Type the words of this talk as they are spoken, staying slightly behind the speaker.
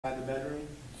By the bedroom?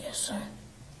 Yes, sir.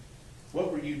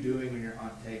 What were you doing when your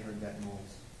Aunt Tay heard that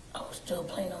noise? I was still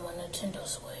playing on my Nintendo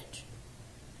Switch.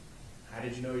 How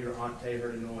did you know your Aunt Tay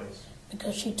heard a noise?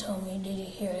 Because she told me, did you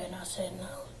hear it? And I said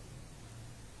no.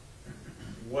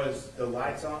 Were the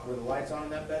lights on in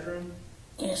that bedroom?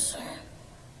 Yes, sir.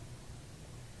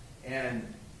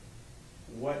 And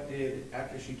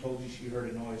after she told you she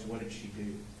heard a noise, what did she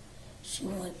do? She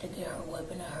went to get her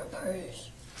weapon out of her purse.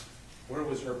 Where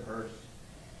was her purse?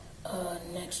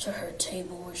 Next to her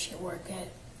table where she worked at.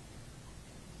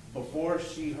 Before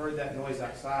she heard that noise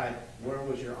outside, where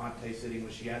was your Aunt Tay sitting?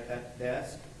 Was she at that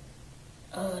desk?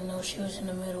 No, she was in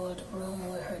the middle of the room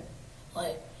with her,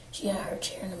 she had her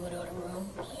chair in the middle of the room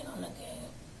playing on the game.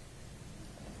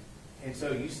 And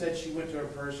so you said she went to her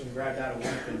purse and grabbed out a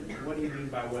weapon. What do you mean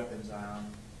by weapon, Zion?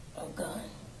 A gun.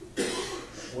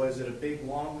 Was it a big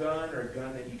long gun or a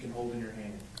gun that you can hold in your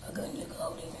hand? A gun you can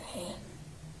hold in your hand.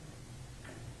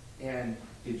 And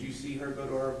did you see her go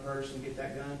to her purse and get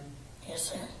that gun?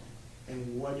 Yes, sir.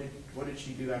 And what did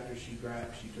she do after she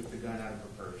took the gun out of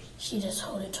her purse? She just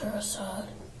held it to her side.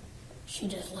 She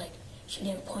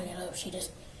didn't point it up. She just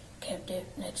kept it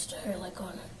next to her,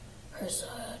 on her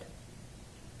side.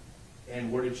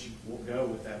 And where did she go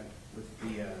with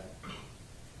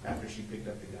after she picked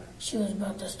up the gun? She was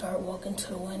about to start walking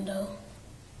to the window.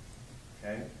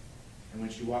 Okay. And when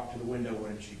she walked to the window,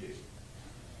 what did she do?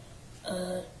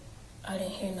 I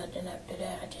didn't hear nothing after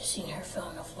that. I just seen her fell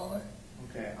on the floor.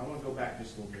 Okay, I want to go back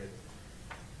just a little bit.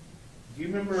 Do you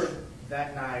remember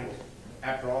that night,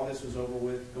 after all this was over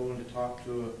with, going to talk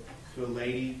to a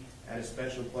lady at a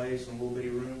special place in a little bitty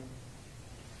room?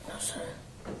 No, sir.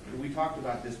 We talked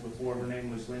about this before. Her name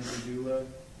was Lindsay Dula,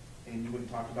 and you wouldn't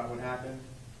talk about what happened?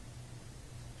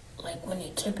 Like when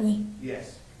they took me?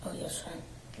 Yes. Oh, yes, sir.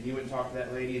 And you went and talked to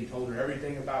that lady and told her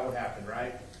everything about what happened,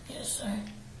 right? Yes, sir.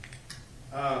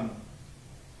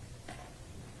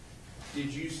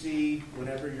 Did you see,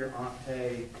 whenever your Aunt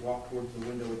Tay walked towards the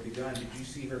window with the gun, did you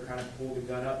see her kind of pull the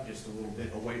gun up just a little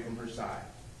bit away from her side?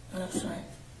 No, sir.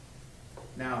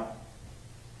 Now,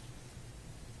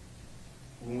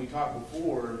 when we talked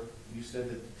before, you said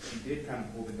that she did kind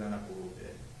of pull the gun up a little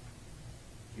bit.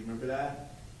 Do you remember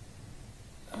that?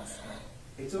 No, sir.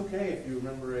 It's okay if you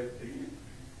remember it.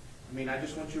 I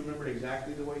just want you to remember it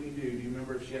exactly the way you do. Do you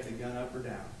remember if she had the gun up or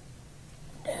down?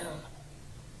 Down.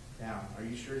 Down. Are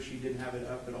you sure she didn't have it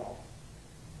up at all?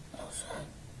 No, sir.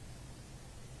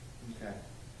 Okay.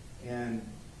 And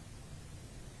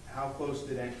how close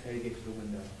did Aunt Tay get to the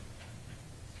window?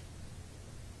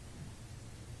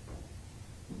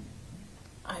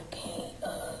 I can't,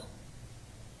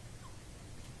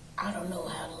 I don't know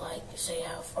how to, say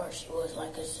how far she was.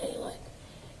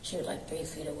 She was 3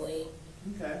 feet away.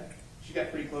 Okay. She got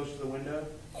pretty close to the window?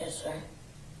 Yes, sir.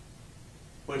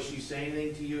 Was she saying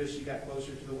anything to you as she got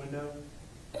closer to the window?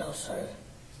 No, sir.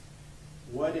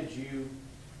 Did you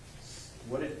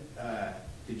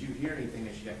hear anything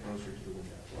as she got closer to the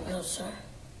window? No, sir.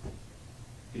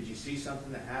 Did you see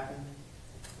something that happened?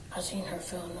 I seen her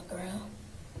fell on the ground.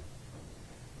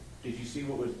 Did you see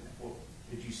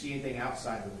did you see anything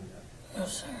outside the window? No,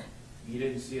 sir. You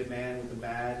didn't see a man with a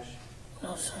badge?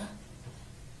 No, sir.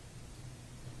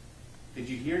 Did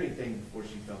you hear anything before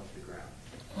she fell to the ground?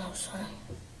 No, sir.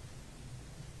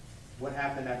 What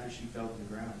happened after she fell to the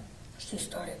ground? She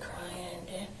started crying, and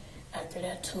then after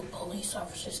that, 2 police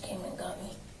officers came and got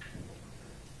me.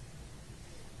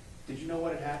 Did you know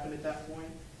what had happened at that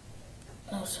point?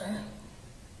 No, sir.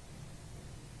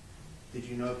 Did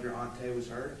you know if your Aunt Tay was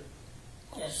hurt?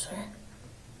 Yes, sir.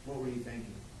 What were you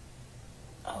thinking?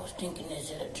 I was thinking,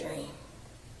 is it a dream?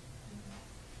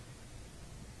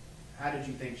 How did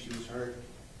you think she was hurt?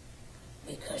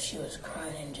 Because she was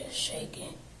crying and just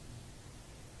shaking.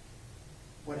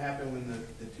 What happened when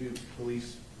the 2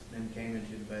 policemen came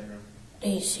into the bedroom?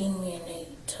 They seen me and they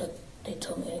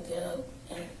told me to get up,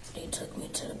 and they took me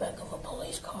to the back of a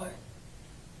police car.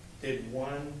 Did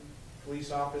one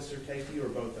police officer take you or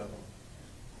both of them?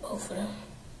 Both of them.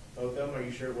 Both of them? Are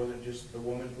you sure it wasn't just the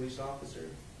woman police officer?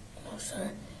 No,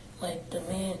 sir. The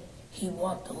man, he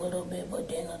walked a little bit, but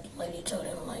then the lady told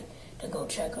him, to go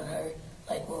check on her,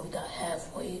 when we got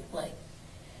halfway, right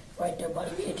there by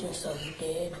the kitchen, so he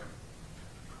did.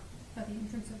 At the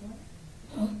entrance of what?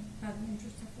 Huh? At the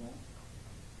entrance of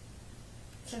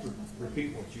what?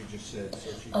 Repeat what you just said. So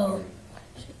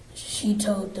She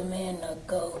told the man to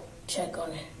go check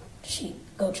on her.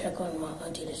 Go check on my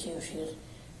auntie to see if she was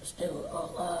still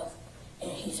alive,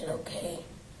 and he said okay.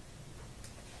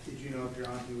 Did you know if your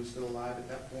auntie was still alive at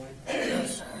that point? No,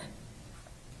 sir.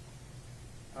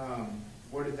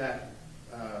 Where did that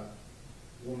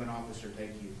woman officer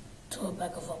take you? to the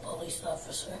back of a police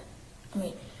officer. I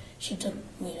mean, she took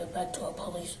me back to a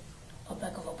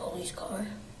back of a police car.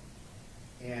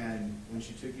 And when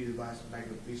she took you to the back of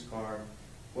the police car,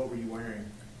 what were you wearing?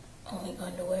 Only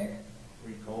underwear. Were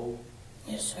you cold?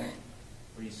 Yes, sir.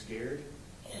 Were you scared?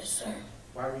 Yes, sir.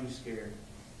 Why were you scared?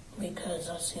 Because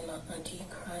I seen my auntie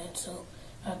crying, so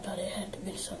I thought it had to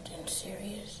be something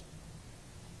serious.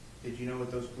 Did you know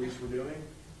what those police were doing?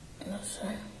 No,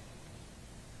 sir.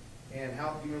 And do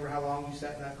you remember how long you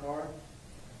sat in that car?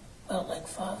 About like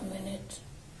 5 minutes,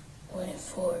 waiting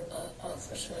for an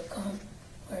officer to come,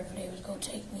 wherever they was going to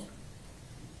take me.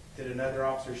 Did another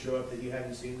officer show up that you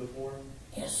hadn't seen before?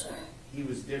 Yes, sir. He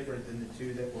was different than the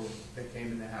two that came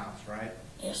in the house, right?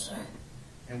 Yes, sir.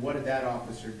 And what did that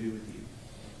officer do with you?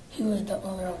 He was the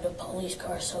owner of the police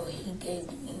car, so he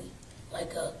gave me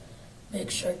like a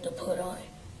big shirt to put on.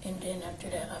 And then after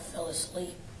that, I fell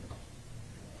asleep.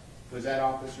 Was that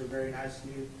officer very nice to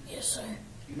you? Yes, sir.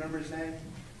 Do you remember his name?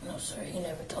 No, sir. He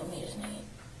never told me his name.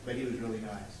 But he was really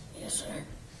nice. Yes, sir.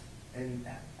 And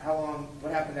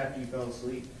what happened after you fell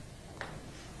asleep?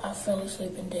 I fell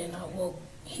asleep and then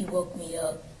he woke me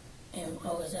up, and I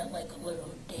was at like a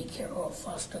little daycare or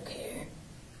foster care.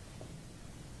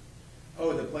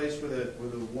 Oh, the place where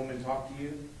the woman talked to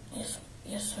you? Yes,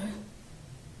 yes, sir.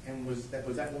 And was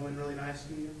that woman really nice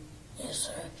to you? Yes,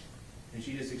 sir. And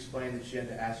she just explained that she had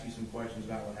to ask you some questions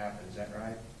about what happened. Is that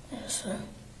right? Yes, sir.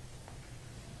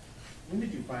 When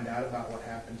did you find out about what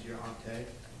happened to your Aunt Tay?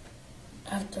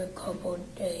 After a couple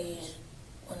of days,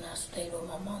 when I stayed with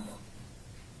my mama,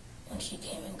 when she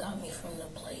came and got me from the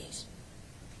place.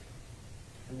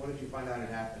 And what did you find out had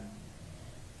happened?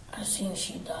 I seen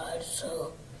she died,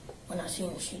 so when I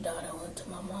seen she died, I went to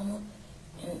my mama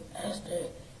and asked her,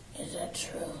 "Is that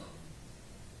true?"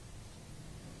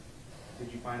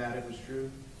 Did you find out it was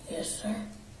true? Yes, sir.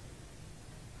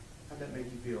 How'd that make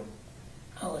you feel?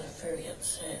 I was very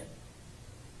upset.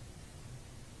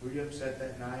 Were you upset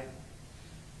that night?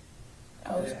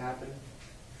 I Did it happen?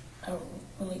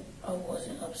 I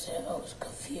wasn't upset. I was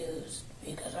confused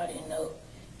because I didn't know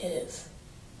if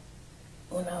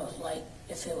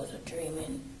it was a dream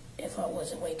and if I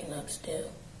wasn't waking up still.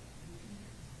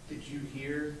 Did you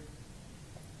hear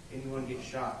anyone get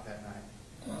shot that night?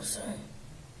 No, sir.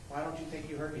 Why don't you think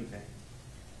you heard anything?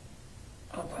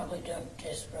 I probably don't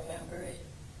just remember it,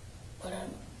 but I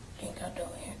think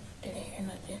didn't hear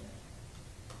nothing.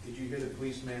 Did you hear the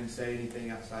policeman say anything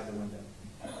outside the window?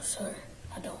 No, sir.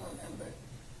 I don't remember.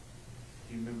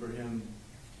 Do you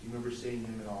remember seeing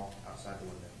him at all outside the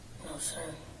window? No,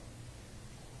 sir.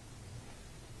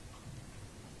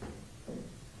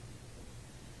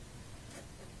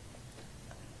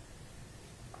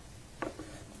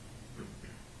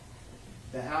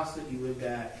 The house that you lived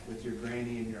at with your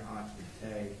granny and your aunt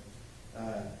Tay,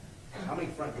 how many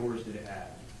front doors did it have?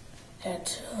 Had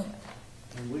two.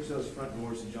 And which of those front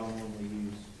doors did y'all normally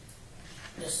use?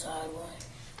 The side one,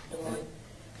 the one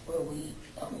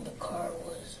where the car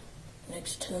was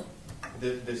next to.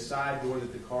 The side door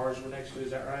that the cars were next to,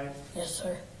 is that right? Yes,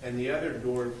 sir. And the other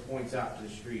door points out to the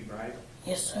street, right?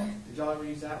 Yes, sir. Did y'all ever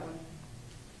use that one?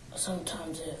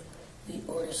 Sometimes if we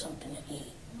order something to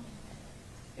eat.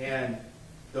 And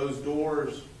those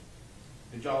doors,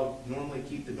 did y'all normally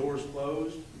keep the doors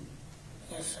closed?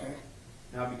 Yes, sir.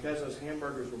 Now, because those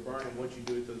hamburgers were burning, what'd you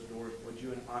do with those doors? What'd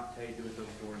you and Aunt Tay do with those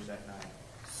doors that night?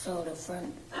 So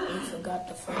we forgot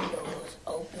the front door was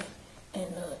open, and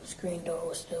the screen door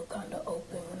was still kind of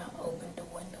open when I opened the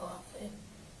window off it.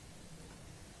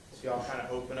 So y'all kind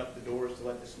of open up the doors to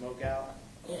let the smoke out?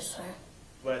 Yes, sir.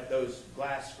 But those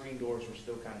glass screen doors were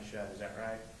still kind of shut, is that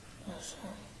right? Yes,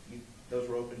 sir. Those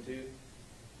were open too?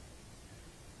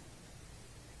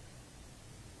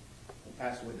 We'll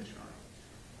pass the witness, Your Honor.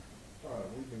 All right,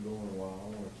 we've been going a while. I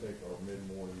want to take our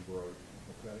mid-morning break,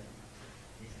 okay?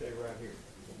 You stay right here,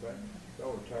 okay?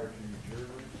 Y'all retired to your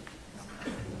jury.